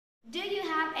Do you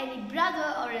have any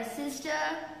brother or a sister?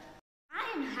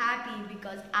 I am happy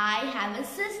because I have a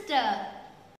sister.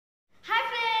 Hi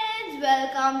friends,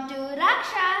 welcome to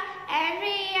Raksha and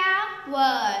Riya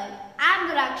World. I'm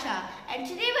Raksha and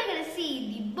today we're going to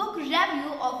see the book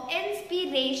review of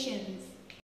Inspirations.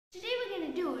 Today we're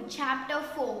going to do chapter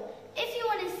 4. If you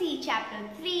want to see chapter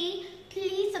 3,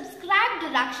 please subscribe to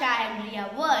Raksha and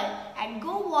Riya World and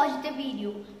go watch the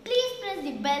video. Please press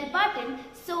the bell button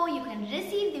so you can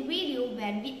receive the video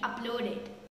when we upload it.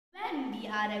 When we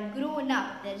are a grown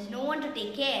up, there is no one to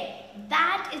take care.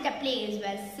 That is the place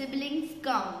where siblings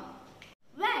come.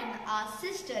 When our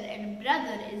sister and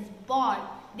brother is born,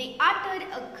 they uttered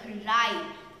a cry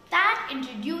that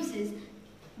introduces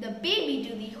the baby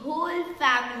to the whole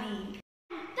family.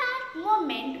 At that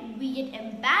moment, we get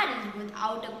embarrassed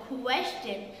without a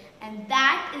question, and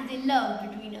that is the love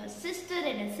between a sister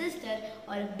and a sister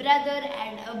or a brother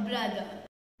and a brother.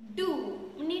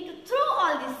 We need to throw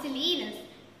all this silliness,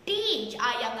 teach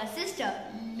our younger sister,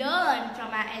 learn from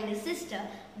our elder sister.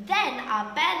 Then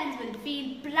our parents will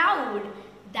feel proud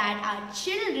that our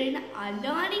children are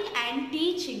learning and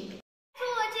teaching. Thanks for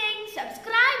watching.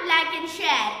 Subscribe, like and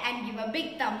share and give a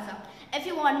big thumbs up. If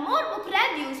you want more book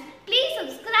reviews, please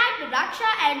subscribe to Raksha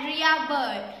and Riya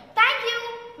World. Thank you.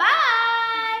 Bye.